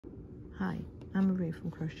Hi, I'm Marie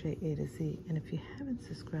from CrochetAtoZ, and if you haven't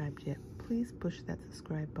subscribed yet, please push that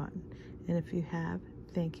subscribe button. And if you have,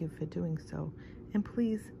 thank you for doing so. And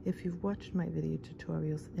please, if you've watched my video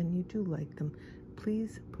tutorials and you do like them,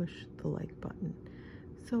 please push the like button.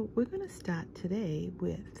 So we're going to start today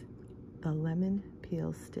with the lemon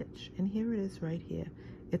peel stitch, and here it is right here.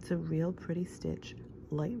 It's a real pretty stitch,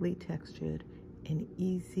 lightly textured, and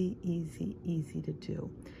easy to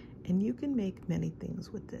do. And you can make many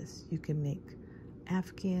things with this. You can make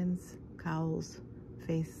afghans, cowls,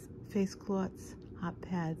 face cloths, hot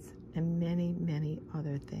pads, and many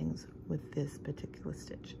other things with this particular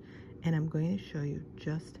stitch. And I'm going to show you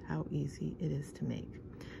just how easy it is to make.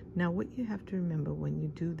 Now what you have to remember when you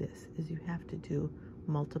do this is you have to do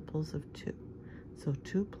multiples of 2. So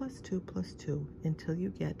 2 plus 2 plus 2 until you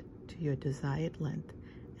get to your desired length.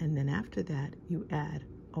 And then after that you add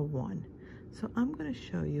a 1. So I'm going to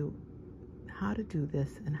show you how to do this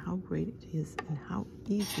and how great it is and how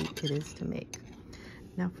easy it is to make.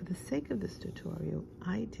 Now for the sake of this tutorial,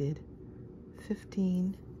 I did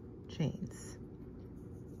 15 chains.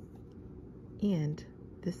 And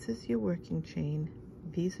this is your working chain.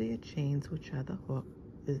 These are your chains, which are the hook,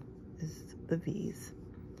 is the V's.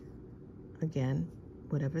 Again,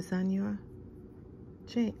 whatever's on your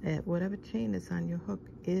chain, whatever chain is on your hook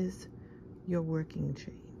is your working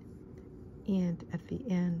chain. And at the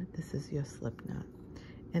end, this is your slip knot.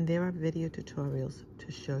 And there are video tutorials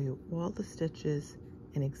to show you all the stitches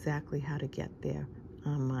and exactly how to get there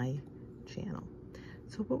on my channel.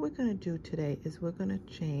 So what we're going to do today is we're going to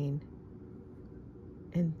chain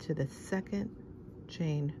into the second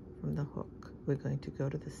chain from the hook. We're going to go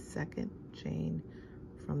to the second chain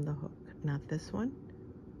from the hook. Not this one,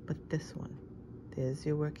 but this one. There's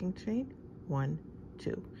your working chain, 1,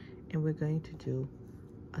 2. And we're going to do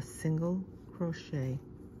a single crochet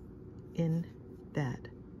in that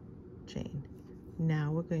chain. Now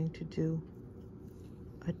we're going to do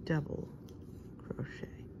a double crochet.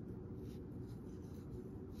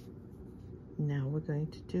 Now we're going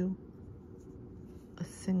to do a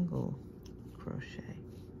single crochet,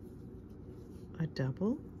 a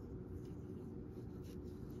double,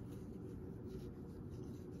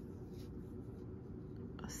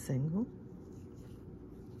 a single,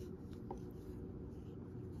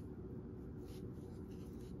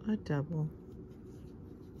 a double.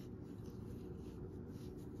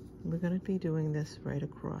 We're going to be doing this right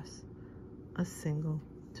across, a single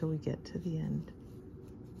till we get to the end.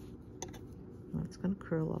 Well, it's going to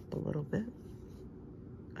curl up a little bit,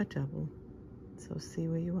 a double. So see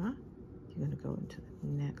where you are? You're going to go into the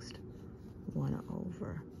next one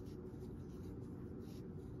over.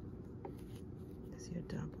 There's your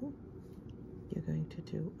double. You're going to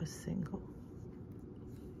do a single.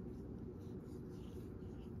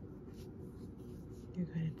 You're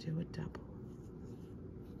going to do a double.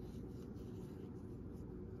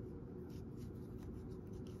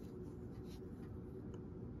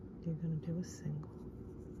 You're going to do a single.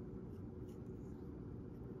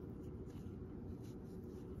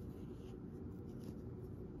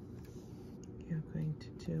 You're going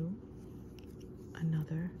to do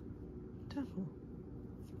another double.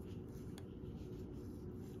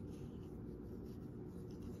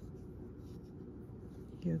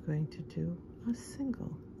 You're going to do a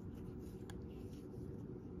single.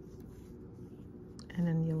 And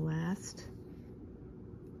in your last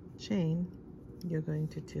chain, you're going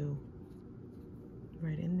to do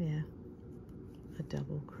right in there a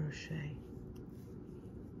double crochet.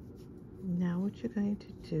 Now what you're going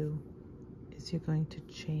to do is you're going to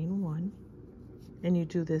chain 1, and you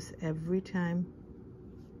do this every time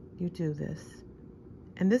you do this.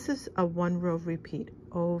 And this is a 1 row repeat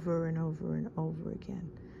over and over and over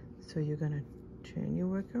again. So you're going to turn your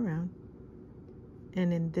work around,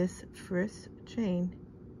 and in this first chain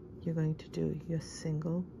you're going to do your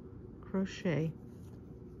single crochet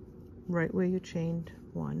right where you chained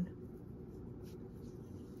 1,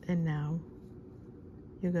 and now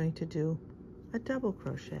you're going to do a double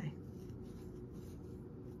crochet.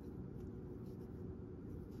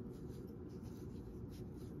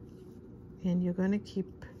 And you're going to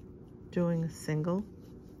keep doing a single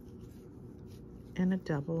and a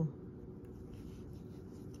double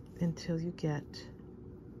until you get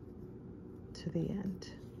to the end.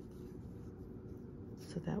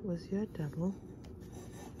 So that was your double.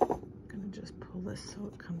 I'm going to just pull this so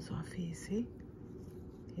it comes off easy.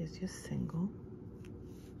 Here's your single.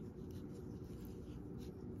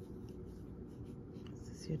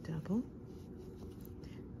 This is your double.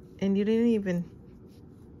 And you didn't even,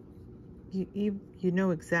 you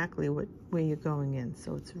know exactly where you're going in,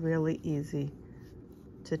 so it's really easy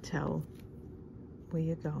to tell where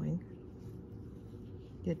you're going.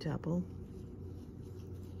 your double,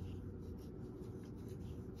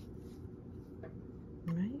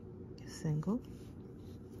 right, your single,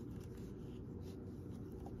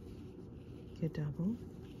 your double,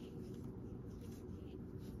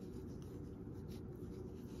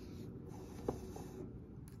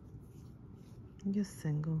 your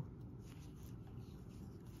single,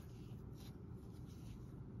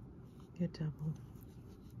 your double,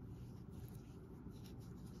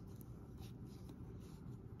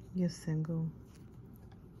 your single,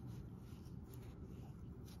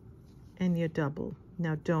 and your double.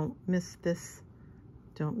 Now don't miss this.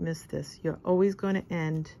 Don't miss this. You're always going to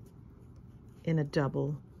end in a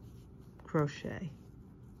double crochet.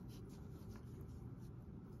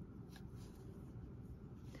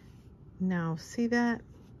 Now see that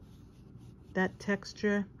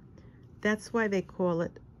texture? That's why they call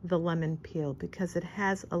it the lemon peel, because it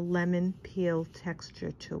has a lemon peel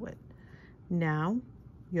texture to it. Now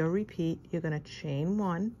you'll repeat. You're going to chain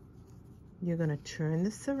one. You're going to turn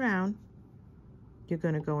this around. You're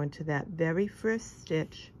going to go into that very first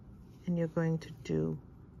stitch and you're going to do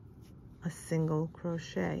a single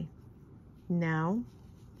crochet. Now,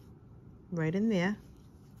 right in there,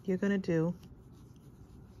 you're going to do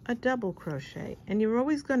a double crochet. And you're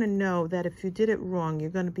always going to know that if you did it wrong, you're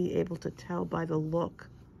going to be able to tell by the look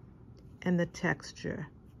and the texture.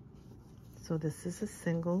 So this is a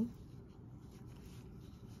single,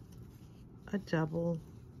 a double,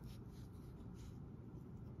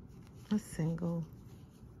 a single,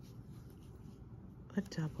 a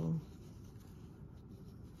double,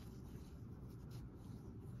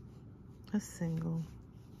 a single,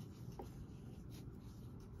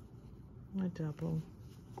 a double,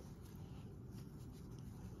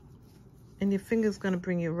 and your finger's going to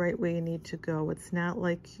bring you right where you need to go. It's not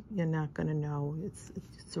like you're not going to know. It's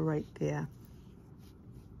right there.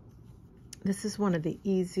 This is one of the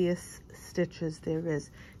easiest stitches there is.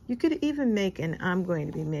 You could even make, and I'm going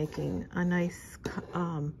to be making a nice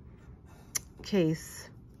case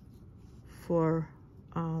for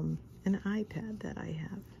an iPad that I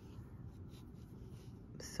have.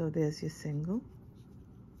 So there's your single,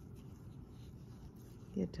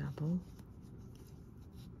 your double,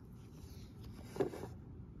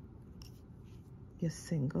 your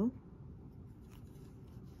single,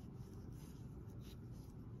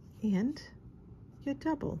 and your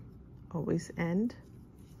double. Always end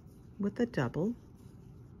with a double,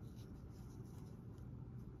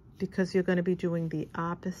 because you're going to be doing the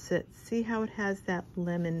opposite. See how it has that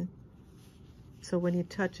lemon? So when you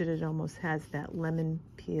touch it, it almost has that lemon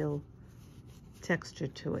peel texture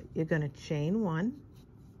to it. You're going to chain one.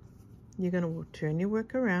 You're going to turn your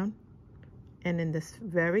work around. And in this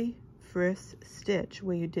very first stitch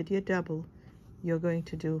where you did your double, you're going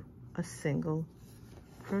to do a single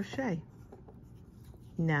crochet.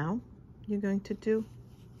 Now you're going to do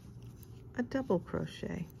a double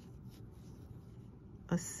crochet,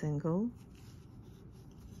 a single,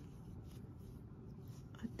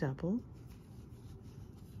 a double,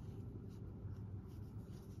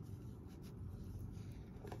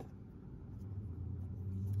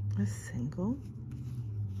 a single,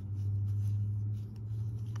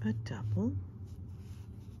 a double,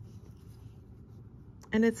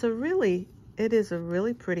 and it is a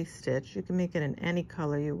really pretty stitch. You can make it in any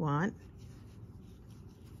color you want.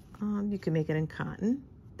 You can make it in cotton.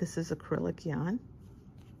 This is acrylic yarn.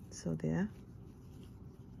 So there,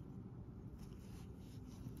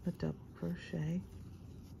 a double crochet,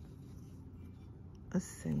 a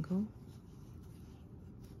single,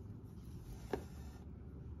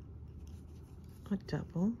 a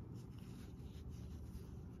double,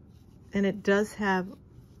 and it does have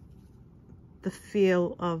the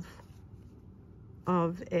feel of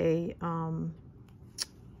a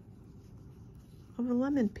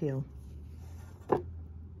lemon peel.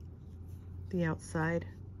 The outside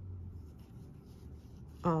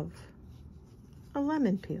of a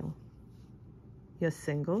lemon peel. Your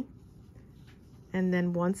single, and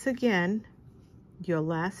then once again your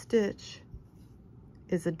last stitch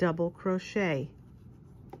is a double crochet.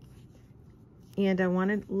 And I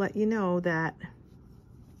want to let you know that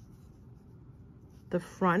the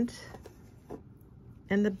front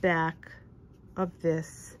and the back of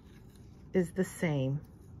this is the same.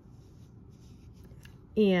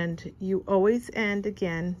 And you always end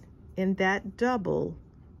again in that double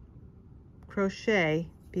crochet,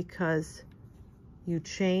 because you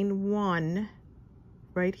chain one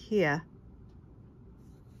right here.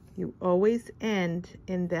 You always end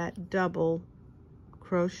in that double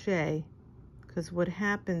crochet, because what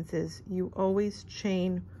happens is you always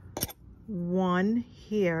chain one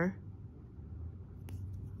here,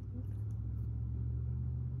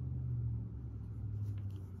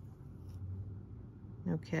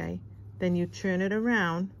 okay? Then you turn it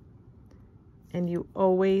around, and you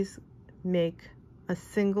always make a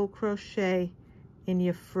single crochet in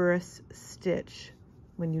your first stitch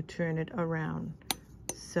when you turn it around.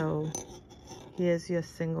 So here's your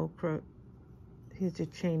here's your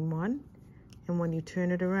chain 1, and when you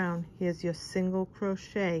turn it around, here's your single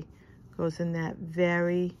crochet, goes in that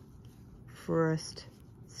very first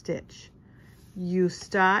stitch. You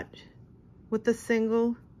start with the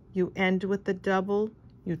single, you end with the double,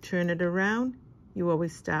 you turn it around, you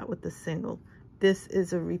always start with the single. This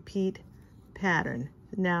is a repeat pattern.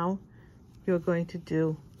 Now you're going to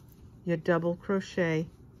do your double crochet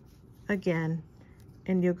again,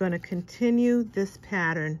 and you're going to continue this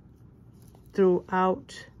pattern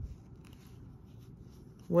throughout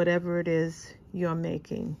whatever it is you're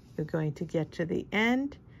making. You're going to get to the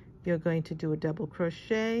end, you're going to do a double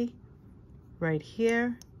crochet right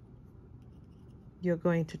here, you're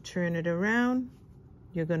going to turn it around,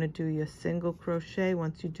 you're going to do your single crochet.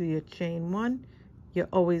 Once you do your chain 1, you're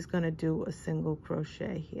always going to do a single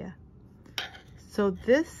crochet here. So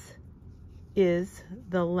this is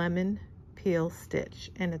the lemon peel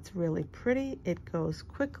stitch, and it's really pretty. It goes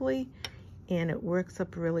quickly and it works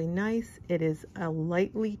up really nice. It is a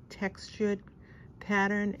lightly textured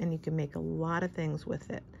pattern, and you can make a lot of things with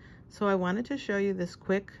it. So I wanted to show you this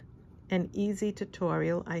quick and easy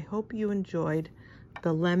tutorial. I hope you enjoyed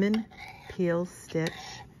the lemon peel stitch.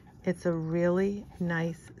 It's a really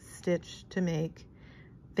nice stitch to make.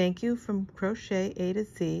 Thank you from Crochet A to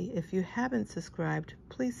Z. If you haven't subscribed,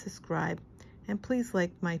 please subscribe, and please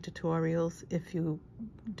like my tutorials if you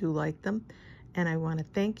do like them. And I want to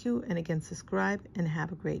thank you, and again, subscribe, and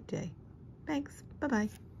have a great day. Thanks.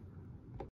 Bye-bye.